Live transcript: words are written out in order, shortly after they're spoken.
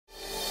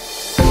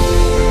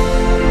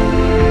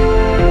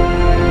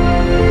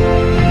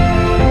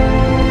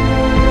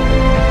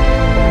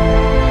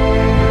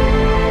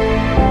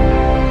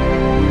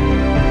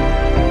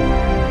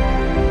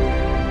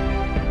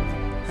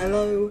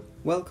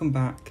welcome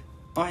back.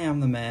 I am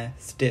the mayor,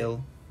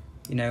 still.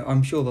 You know,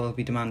 I'm sure they'll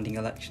be demanding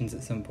elections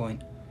at some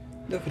point.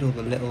 Look at all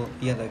the little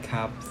yellow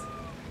cabs.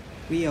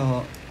 We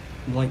are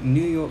like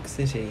New York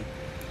City.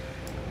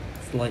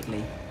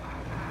 Slightly.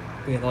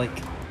 We're like,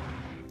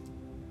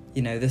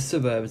 you know, the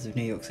suburbs of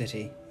New York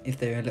City, if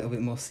they're a little bit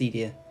more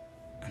seedier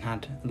and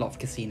had a lot of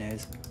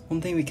casinos.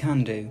 One thing we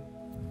can do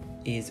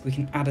is we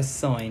can add a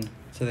sign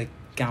to the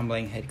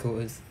gambling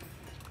headquarters.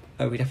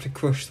 Oh, we'd have to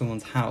crush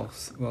someone's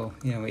house. Well,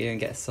 you know, we don't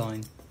get a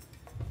sign.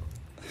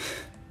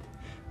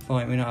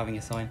 Fine, we're not having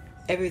a sign.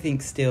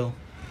 Everything's still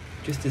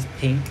just as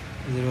pink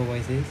as it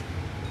always is.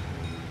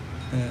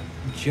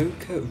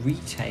 Joker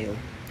Retail.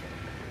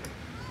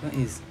 That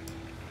is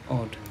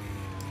odd.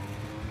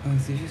 Oh,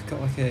 so you've just got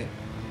like a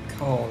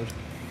card.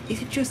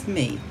 Is it just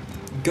me?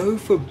 Go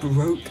for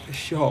broke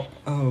shop.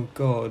 Oh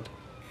god.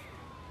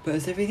 But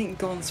has everything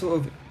gone sort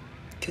of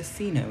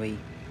casino-y?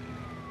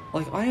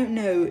 Like, I don't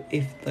know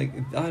if, like,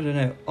 I don't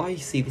know. I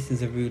see this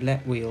as a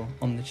roulette wheel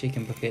on the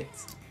chicken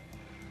buckets.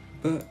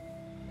 But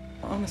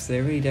honestly, I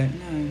really don't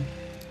know.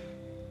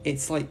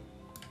 It's like,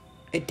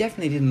 it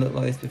definitely didn't look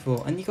like this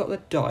before. And you got the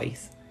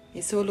dice.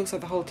 It sort of looks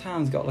like the whole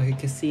town's got like a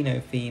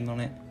casino theme on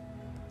it.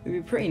 It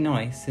would be pretty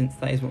nice, since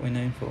that is what we're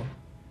known for.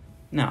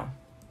 Now,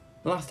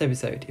 last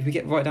episode, if we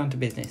get right down to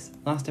business,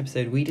 last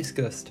episode we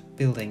discussed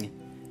building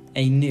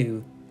a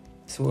new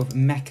sort of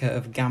mecca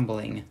of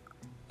gambling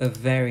of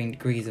varying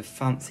degrees of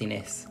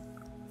fanciness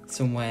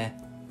somewhere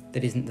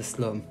that isn't the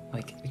slum.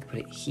 Like, we could put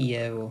it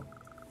here or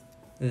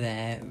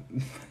there,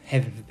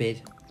 heaven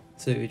forbid,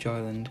 Sewage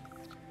Island.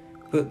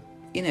 But,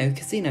 you know,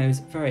 casinos,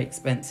 very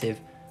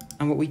expensive,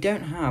 and what we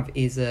don't have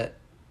is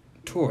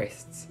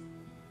tourists.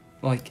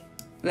 Like,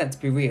 let's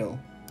be real,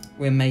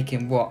 we're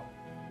making, what,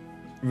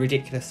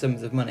 ridiculous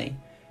sums of money,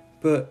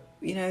 but,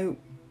 you know,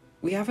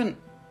 we haven't,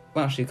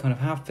 well, actually we kind of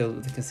have filled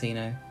up the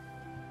casino.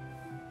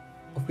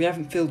 We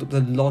haven't filled up the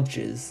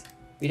lodges.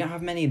 We don't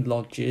have many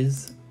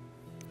lodges.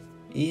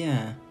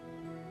 Yeah.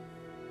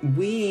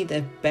 We need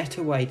a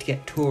better way to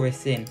get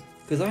tourists in,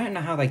 because I don't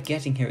know how they're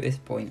getting here at this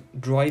point.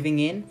 Driving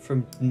in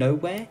from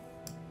nowhere?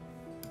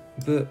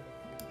 But,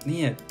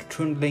 you know,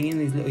 trundling in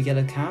these little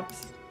yellow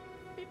cabs?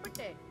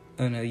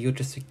 Oh no, you're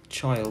just a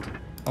child.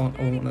 I want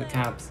one of the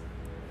cabs.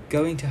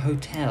 Going to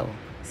hotel,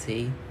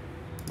 see?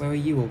 Where are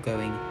you all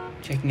going?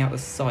 Checking out the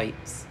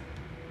sights.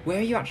 Where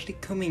are you actually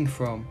coming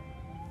from?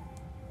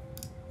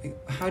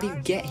 How do you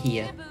get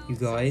here, you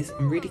guys?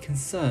 I'm really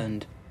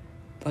concerned.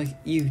 Like,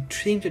 you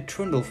seem to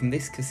trundle from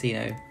this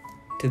casino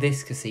to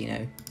this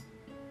casino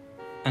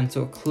and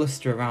sort of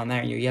cluster around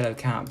there in your yellow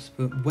cabs,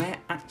 but where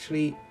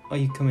actually are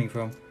you coming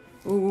from?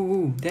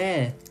 Ooh,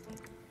 there.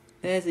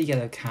 There's a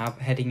yellow cab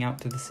heading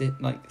out to the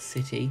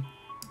city.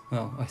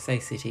 Well, I say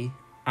city,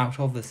 out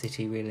of the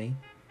city, really.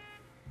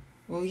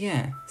 Well,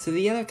 yeah, so the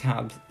yellow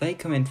cabs, they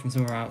come in from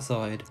somewhere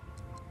outside.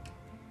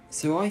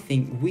 So I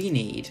think we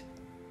need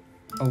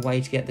a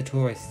way to get the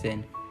tourists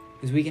in,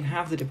 because we can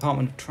have the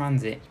Department of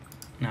Transit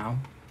now,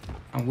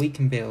 and we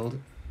can build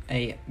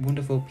a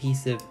wonderful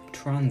piece of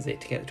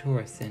transit to get the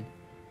tourists in.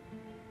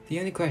 The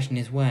only question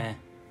is where,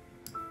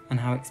 and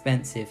how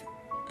expensive.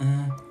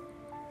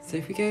 So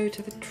if we go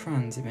to the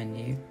transit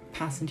menu,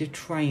 passenger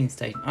train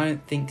station, I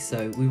don't think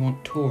so. We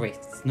want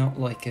tourists, not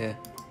like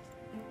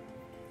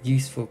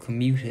useful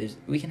commuters.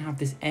 We can have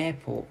this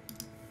airport.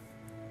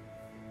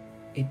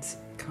 It's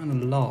kind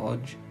of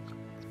large.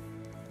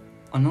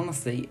 And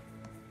honestly,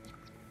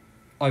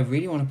 I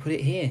really want to put it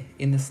here,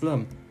 in the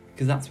slum,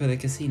 because that's where the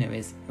casino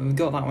is. And we've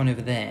got that one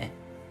over there,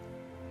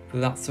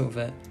 but that's sort of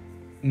a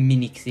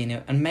mini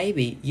casino. And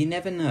maybe, you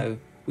never know,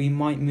 we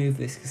might move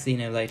this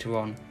casino later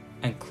on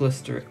and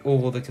cluster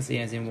all the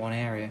casinos in one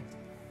area.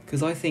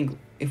 Because I think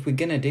if we're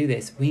going to do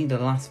this, we need a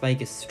Las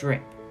Vegas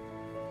strip,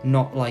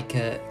 not like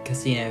a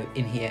casino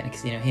in here and a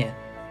casino here.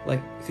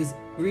 Like, because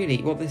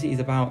really, what this is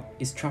about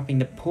is trapping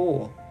the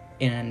poor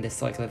in an endless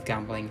cycle of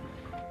gambling.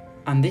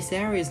 And this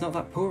area is not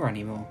that poor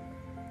anymore.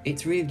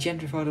 It's really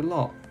gentrified a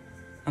lot,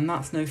 and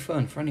that's no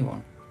fun for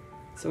anyone.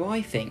 So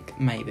I think,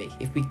 maybe,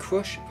 if we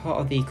crush part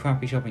of the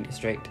crappy shopping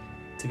district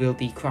to build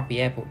the crappy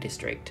airport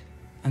district,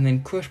 and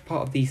then crush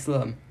part of the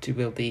slum to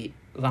build the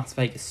Las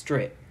Vegas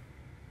Strip,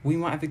 we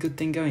might have a good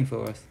thing going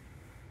for us.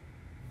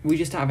 We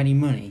just don't have any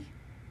money.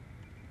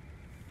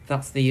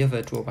 That's the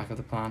other drawback of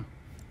the plan.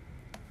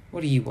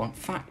 What do you want?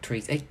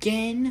 Factories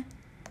again?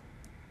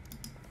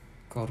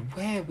 God,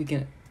 where are we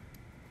gonna...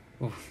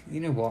 Well, you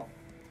know what?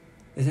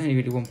 There's only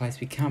really one place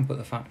we can put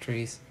the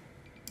factories,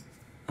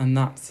 and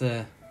that's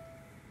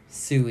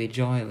Sewage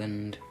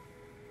Island.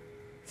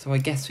 So I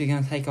guess we're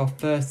going to take our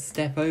first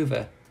step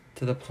over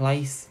to the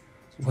place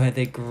where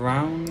the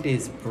ground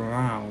is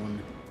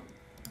brown.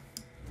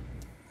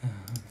 Oh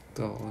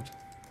god.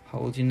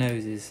 Hold your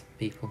noses,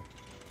 people.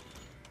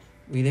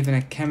 We live in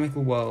a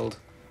chemical world,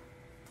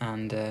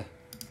 and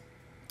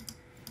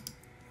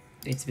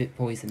it's a bit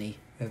poisony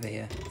over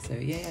here. So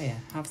yeah,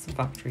 have some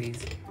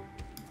factories.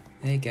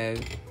 There you go.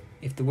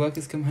 If the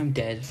workers come home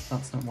dead,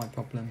 that's not my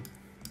problem.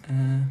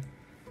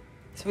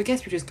 So I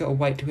guess we just gotta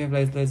wait till we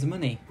have loads of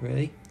money,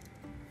 really.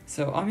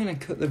 So I'm going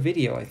to cut the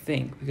video, I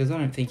think, because I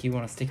don't think you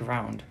want to stick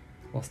around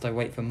whilst I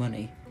wait for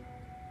money.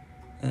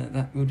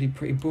 That would be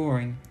pretty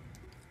boring.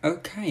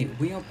 Okay,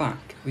 we are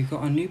back. We've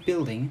got a new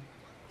building,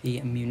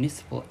 the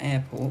municipal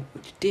airport,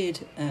 which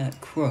did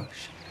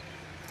crush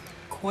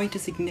quite a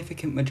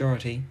significant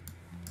majority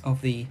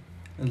of the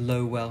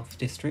low wealth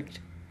district.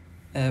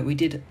 We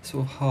did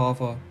sort of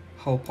halve our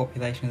whole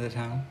population of the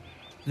town.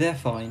 They're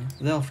fine.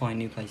 They'll find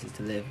new places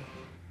to live.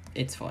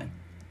 It's fine.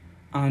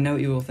 And I know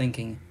what you're all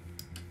thinking.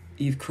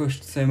 You've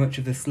crushed so much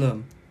of the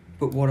slum.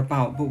 But what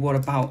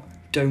about?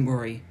 Don't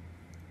worry.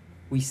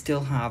 We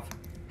still have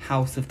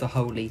House of the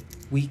Holy.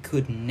 We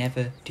could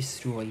never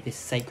destroy this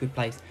sacred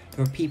place.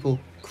 There are people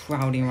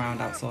crowding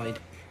around outside,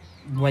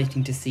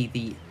 waiting to see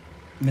the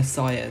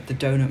Messiah, the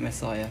donut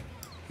Messiah,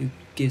 who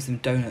gives them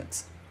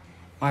donuts.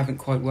 I haven't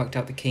quite worked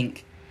out the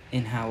kink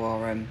in how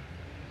our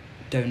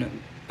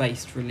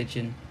donut-based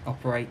religion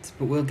operates,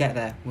 but we'll get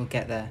there. We'll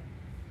get there.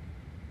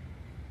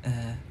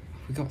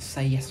 We got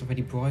Say Yes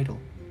Already Bridal.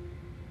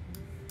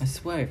 I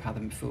swear I've had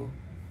them before.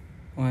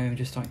 Or I'm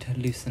just starting to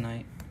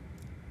hallucinate.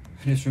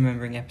 I'm just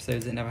remembering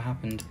episodes that never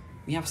happened.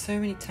 We have so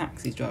many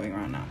taxis driving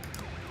around now.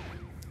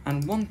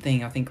 And one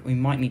thing I think we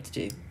might need to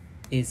do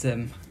is,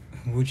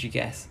 would you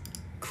guess,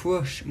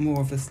 crush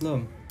more of the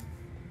slum.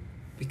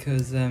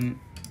 Because,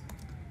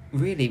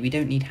 really, we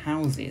don't need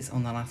houses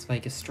on the Las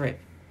Vegas Strip.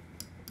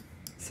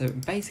 So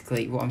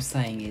basically what I'm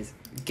saying is,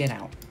 get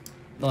out.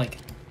 Like,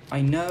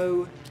 I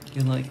know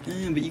you're like,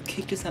 but you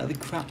kicked us out of the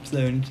crap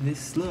zone into this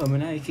slum,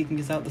 and now you're kicking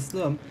us out of the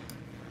slum.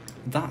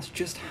 That's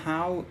just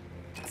how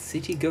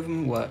city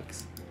government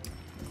works.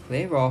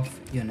 Clear off,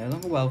 you're no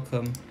longer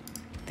welcome.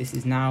 This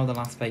is now the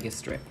Las Vegas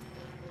Strip.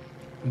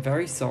 I'm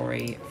very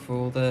sorry for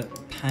all the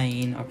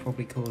pain I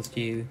probably caused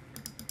you,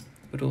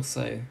 but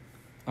also,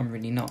 I'm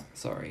really not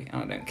sorry,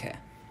 and I don't care.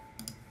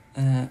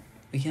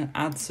 We can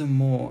add some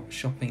more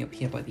shopping up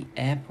here by the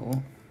airport.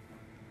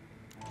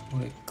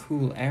 What a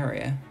cool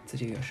area to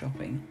do your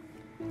shopping.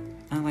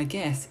 And I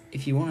guess,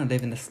 if you want to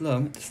live in the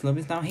slum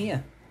is now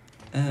here.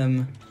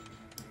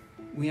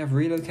 We have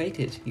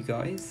relocated, you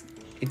guys.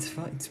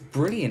 It's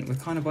brilliant. We're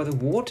kind of by the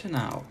water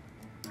now.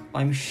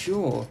 I'm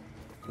sure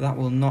that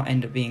will not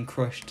end up being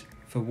crushed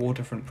for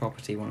waterfront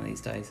property one of these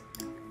days.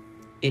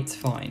 It's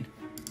fine.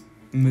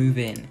 Move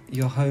in.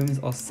 Your homes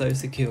are so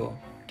secure,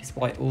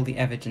 despite all the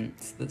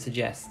evidence that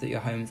suggests that your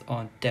homes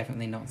are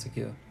definitely not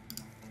secure.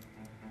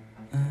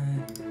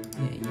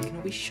 Yeah, you can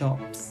all be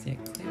shops. Yeah,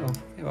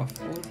 clear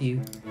off, all of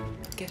you.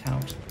 Get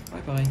out.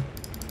 Bye-bye.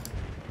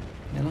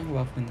 No longer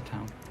welcome in the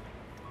town.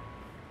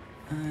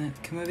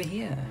 Come over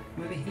here,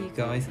 you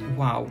guys.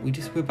 Wow,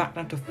 we're back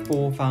down to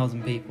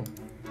 4,000 people.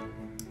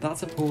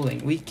 That's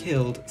appalling. We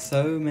killed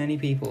so many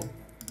people.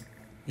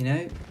 You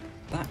know,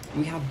 that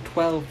we had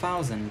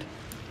 12,000,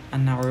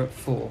 and now we're at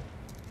 4.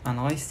 And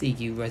I see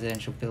you,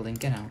 residential building.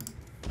 Get out.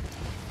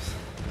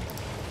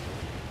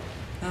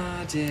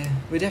 Ah dear,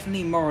 we're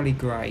definitely morally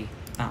grey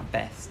at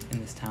best in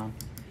this town.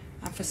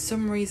 And for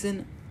some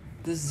reason,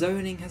 the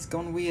zoning has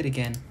gone weird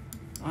again.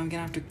 I'm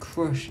gonna have to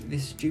crush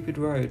this stupid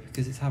road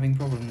because it's having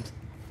problems.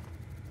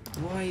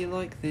 Why are you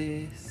like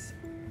this?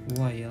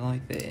 Why are you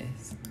like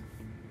this?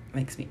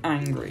 Makes me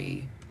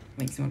angry.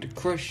 Makes me want to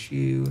crush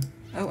you.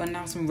 Oh, and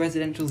now some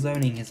residential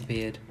zoning has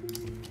appeared.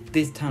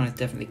 This town is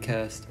definitely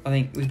cursed. I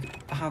think we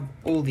have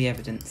all the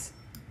evidence.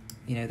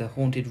 You know, the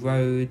haunted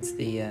roads,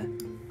 the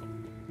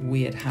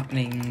weird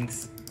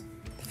happenings,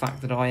 the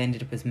fact that I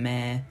ended up as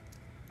mayor.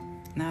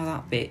 Now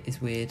that bit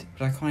is weird,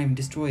 but I can't even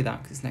destroy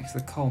that because it's next to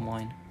the coal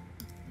mine.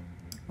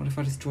 What if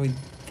I destroyed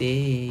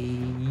the...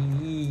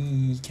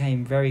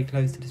 Came very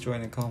close to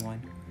destroying the coal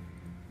mine.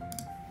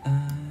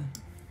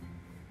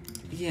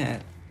 Yeah,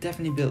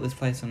 definitely built this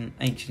place on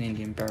ancient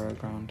Indian burial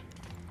ground.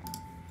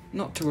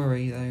 Not to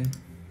worry though,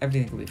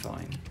 everything will be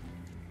fine.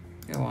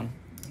 Go on.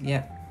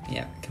 Yep,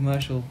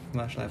 commercial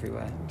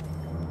everywhere.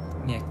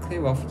 Yeah,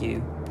 clear off you,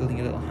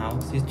 building a little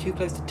house. You're too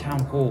close to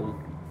town hall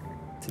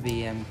to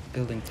be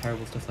building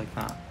terrible stuff like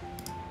that.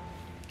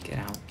 Get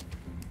out.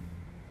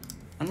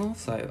 And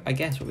also, I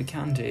guess what we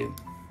can do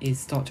is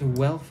start to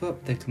wealth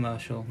up the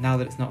commercial now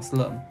that it's not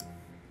slum.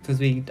 Because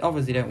we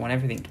obviously don't want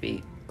everything to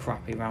be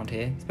crappy around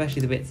here,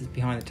 especially the bits that's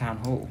behind the town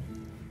hall.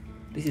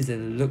 This is a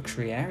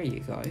luxury area,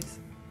 you guys.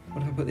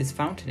 What if I put this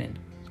fountain in?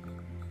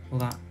 Will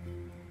that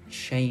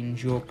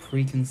change your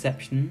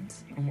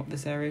preconceptions on what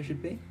this area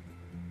should be?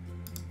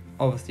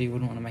 Obviously, you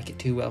wouldn't want to make it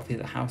too wealthy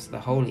that the House of the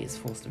Holy is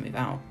forced to move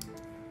out.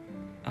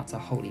 That's a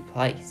holy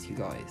place, you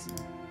guys.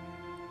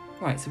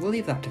 Right, so we'll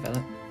leave that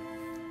develop.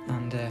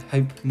 And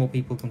hope more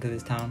people come to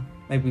this town.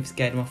 Maybe we've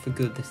scared them off for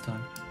good this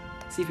time.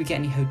 See if we get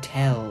any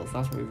hotels.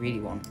 That's what we really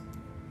want.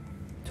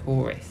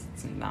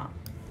 Tourists and that.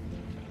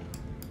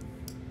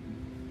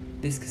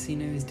 This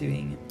casino is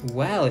doing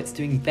well. It's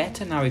doing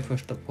better now we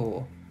crushed the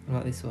poor. What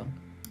about this one?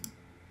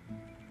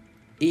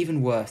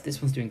 Even worse.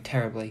 This one's doing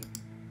terribly.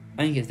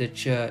 I think it's the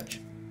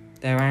church.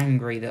 They're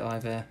angry that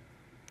I've,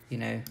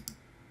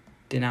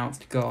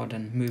 denounced God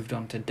and moved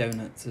on to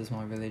donuts as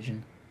my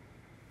religion.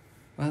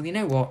 Well, you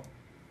know what?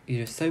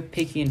 You're just so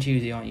picky and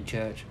choosy, aren't you,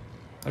 church?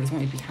 I just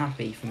want you to be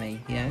happy for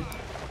me, you know?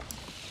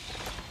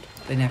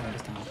 They never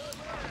understand.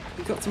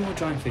 We've got some more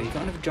giant food. We've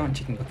got another giant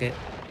chicken bucket,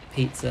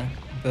 pizza,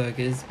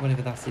 burgers,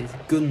 whatever that is,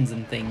 guns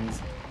and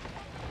things.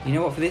 You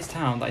know what, for this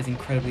town, that is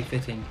incredibly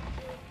fitting.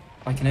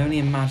 I can only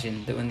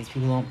imagine that when these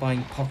people aren't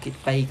buying pocket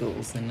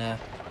bagels and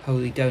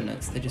holy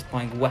donuts, they're just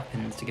buying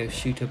weapons to go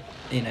shoot up,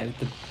 you know,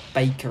 the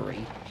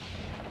bakery.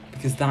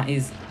 Because that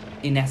is,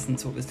 in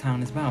essence, what this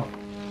town is about.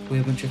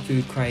 We're a bunch of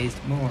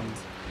food-crazed morons.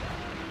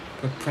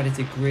 We're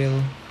Predator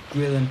Grill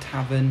and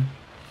Tavern,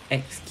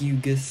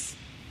 Excugus.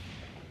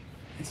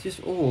 It's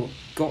just all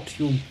got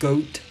your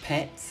goat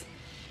pets.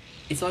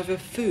 It's either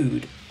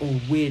food or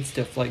weird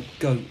stuff like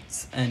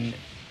goats and,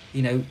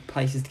 you know,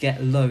 places to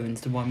get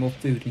loans to buy more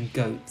food and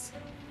goats.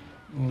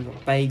 Oh, we've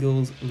got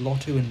bagels,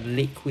 lotto and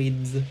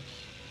liquids.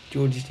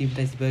 George's Cheap and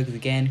Tasty Burgers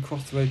again.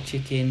 Cross the Road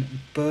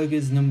Chicken.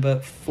 Burgers number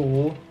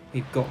 4.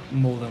 We've got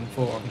more than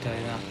 4, I can tell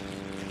you that.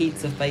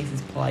 Pizza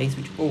Faces Place,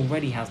 which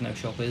already has no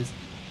shoppers.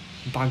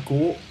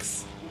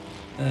 Bagorks.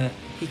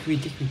 Hickory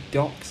Dickory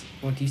Docks.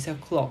 Or do you sell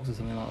clocks or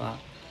something like that?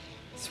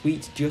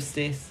 Sweet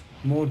Justice.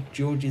 More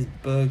George's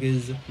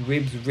Burgers.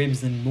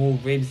 Ribs and more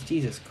ribs.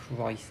 Jesus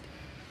Christ.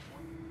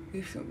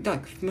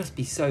 Like, must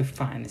be so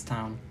fat in this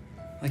town.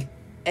 Like,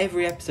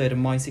 every episode of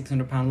My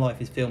 £600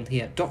 Life is filmed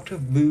here. Dr.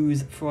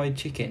 Vu's Fried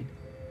Chicken.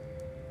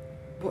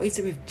 What is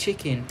it with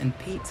chicken and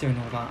pizza and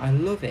all that? I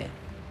love it.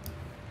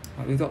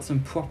 Right, we've got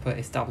some proper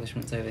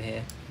establishments over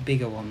here.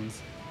 Bigger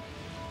ones.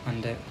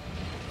 And a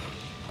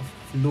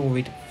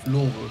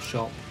floral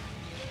shop.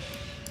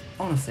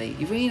 Honestly,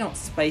 you're really not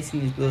spacing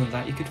these buildings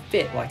out. You could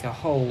fit like a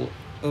whole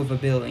other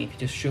building if you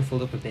just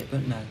shuffled up a bit,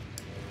 but no.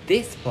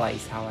 This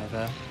place,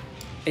 however,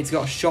 it's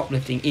got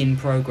shoplifting in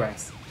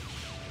progress.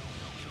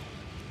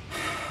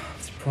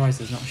 I'm surprised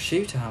there's not a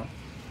shootout.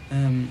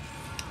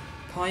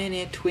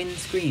 Pioneer twin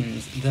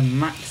screens, the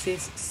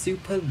Maxis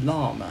Super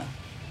Llama.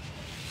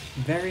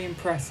 Very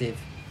impressive,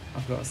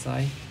 I've got to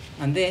say.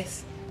 And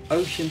this,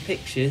 Ocean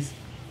Pictures,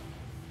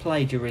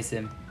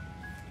 plagiarism.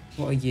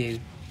 What are you?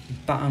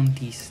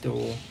 Bounty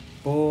store.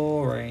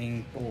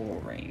 Boring.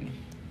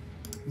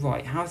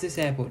 Right, how's this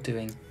airport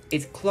doing?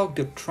 It's clogged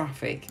up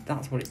traffic,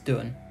 that's what it's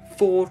done.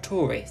 4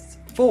 tourists.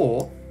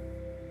 4?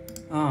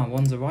 Ah,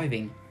 one's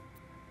arriving.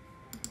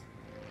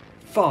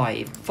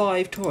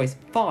 5 tourists.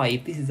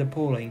 5? This is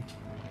appalling.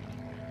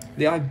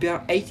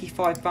 About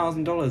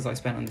 $85,000 I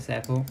spent on this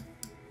airport.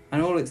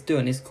 And all it's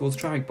done is cause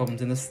traffic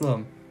problems in the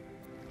slum.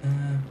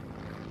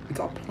 We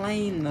got a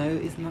plane though,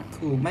 isn't that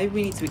cool? Maybe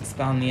we need to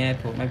expand the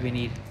airport. Maybe we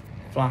need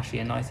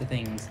flashier, nicer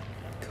things.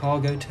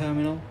 Cargo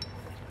terminal?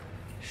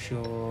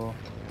 Sure.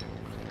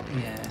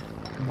 Yeah,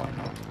 why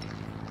not?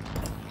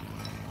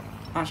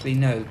 Actually,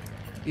 no.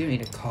 You don't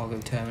need a cargo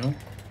terminal.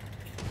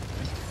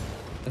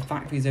 The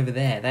factory's over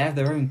there. They have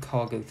their own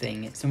cargo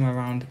thing. It's somewhere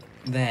around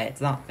there.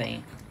 It's that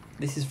thing.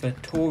 This is for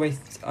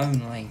tourists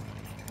only.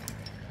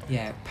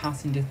 Yeah,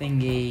 passenger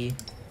thingy.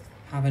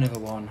 Have another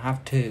one.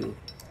 Have 2.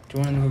 Do you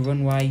want another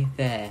runway?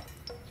 There.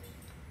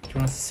 Do you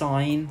want a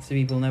sign so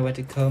people know where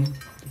to come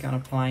to get on a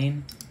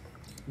plane?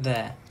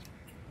 There.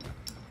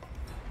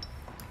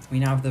 We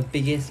now have the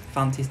biggest,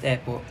 fanciest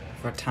airport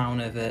for a town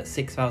of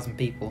 6,000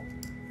 people,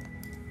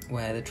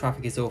 where the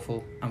traffic is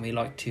awful and we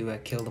like to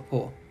kill the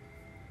poor.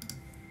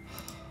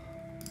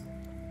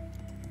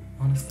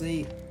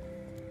 Honestly,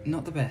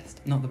 not the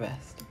best, not the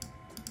best.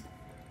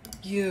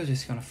 You're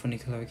just gone a funny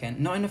colour again.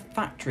 Not enough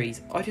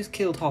factories. I just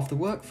killed half the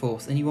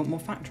workforce and you want more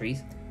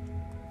factories?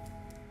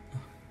 Oh,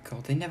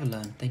 God, they never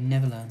learn. They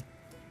never learn.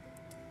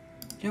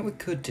 You know what we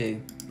could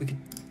do? We could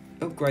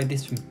upgrade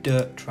this from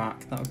dirt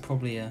track. That would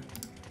probably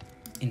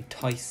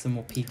entice some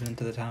more people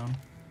into the town.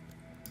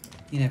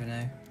 You never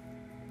know.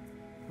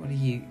 What are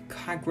you?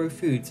 Cagro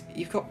Foods.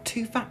 You've got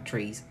 2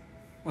 factories.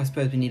 Well, I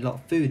suppose we need a lot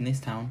of food in this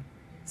town.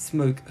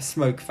 Smoke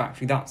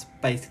factory. That's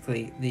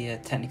basically the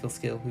technical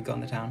skill we've got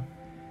in the town.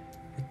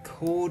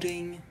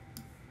 Recording.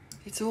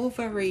 It's all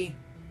very,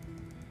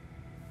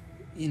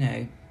 you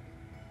know,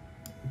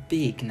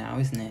 big now,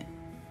 isn't it?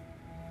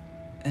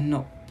 And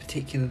not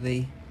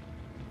particularly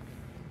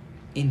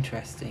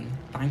interesting.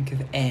 Bank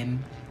of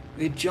M.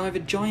 Either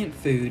giant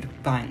food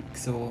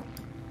banks or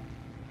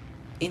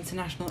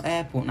international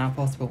airport now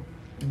possible.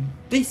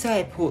 This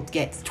airport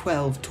gets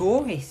 12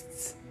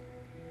 tourists.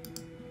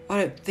 I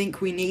don't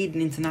think we need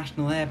an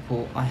international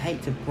airport. I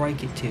hate to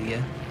break it to you.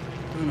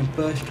 I don't want to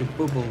burst your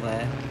bubble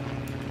there.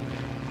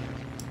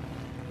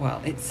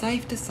 Well, it's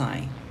safe to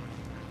say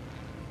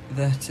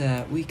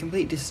that we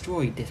completely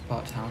destroyed this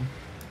part of town.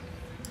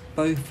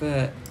 Both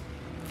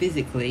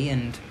physically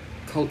and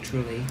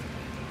culturally.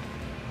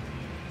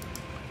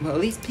 Well, at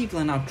least people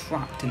are now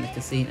trapped in the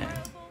casino.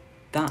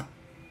 That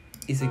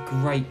is a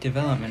great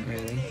development,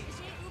 really.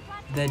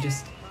 They're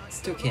just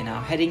stuck here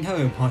now. Heading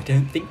home? I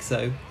don't think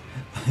so.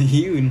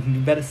 You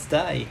better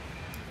stay.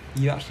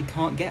 You actually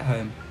can't get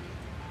home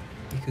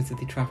because of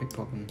the traffic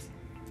problems.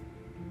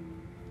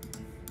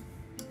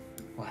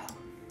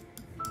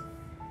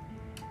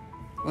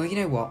 Well, you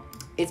know what?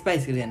 It's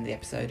basically the end of the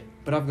episode,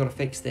 but I've got to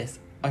fix this.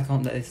 I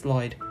can't let this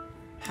slide.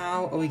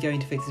 How are we going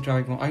to fix the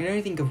traffic problem? I can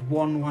only think of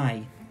one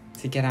way.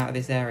 to get out of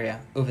this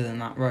area other than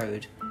that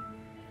road.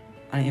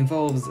 And it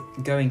involves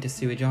going to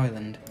Sewage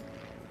Island.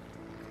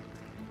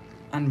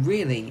 And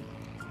really,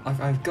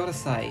 I've got to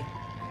say,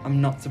 I'm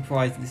not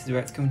surprised that this is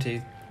where it's come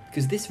to,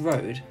 because this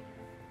road,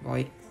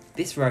 right,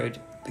 this road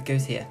that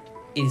goes here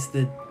is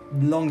the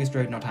longest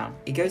road in our town.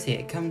 It goes here,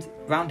 it comes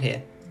round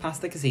here,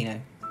 past the casino,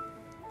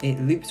 it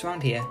loops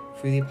round here,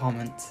 through the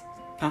apartments,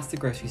 past the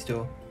grocery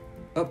store,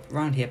 up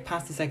round here,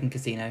 past the second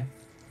casino,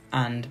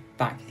 and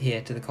back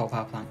here to the coal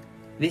power plant.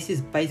 This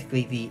is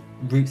basically the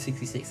Route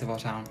 66 of our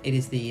town. It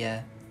is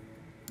the,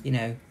 you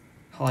know,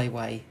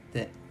 highway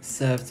that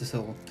serves us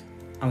all,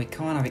 and we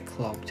can't have it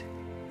clogged.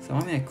 So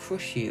I'm going to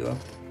crush you up,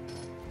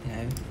 you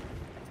know,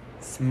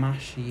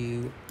 smash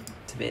you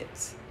to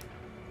bits.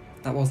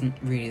 That wasn't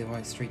really the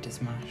right street to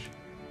smash.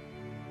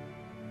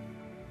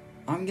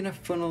 I'm going to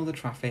funnel the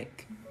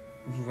traffic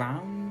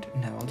round.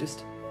 No, we'll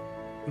just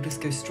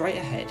go straight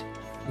ahead.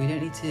 We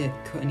don't need to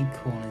cut any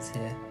corners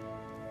here.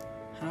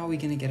 How are we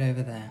going to get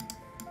over there?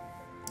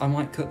 I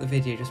might cut the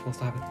video just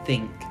whilst I have a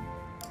think.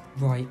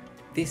 Right,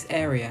 this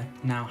area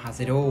now has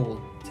it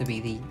all to be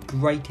the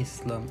greatest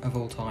slum of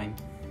all time.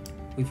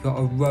 We've got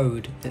a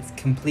road that's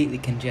completely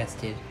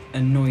congested, a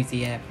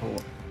noisy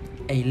airport,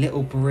 a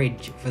little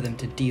bridge for them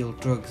to deal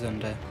drugs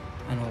under,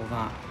 and all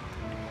that.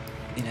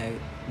 You know,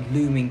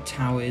 looming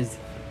towers,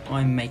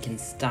 I'm making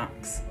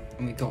stacks,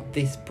 and we've got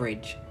this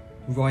bridge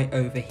right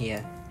over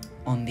here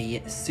on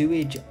the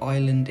Sewage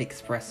Island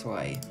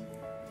Expressway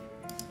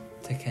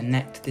to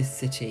connect this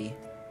city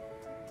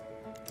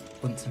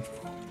once and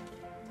for all.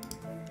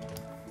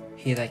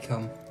 Here they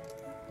come.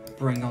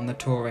 Bring on the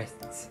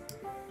tourists.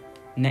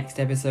 Next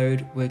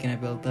episode, we're going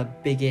to build the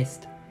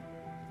biggest,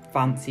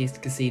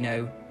 fanciest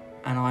casino,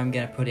 and I'm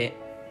going to put it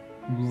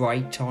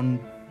right on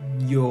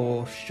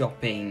your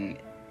shopping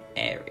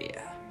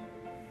area.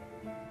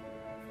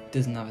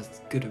 Doesn't have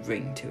as good a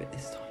ring to it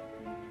this time.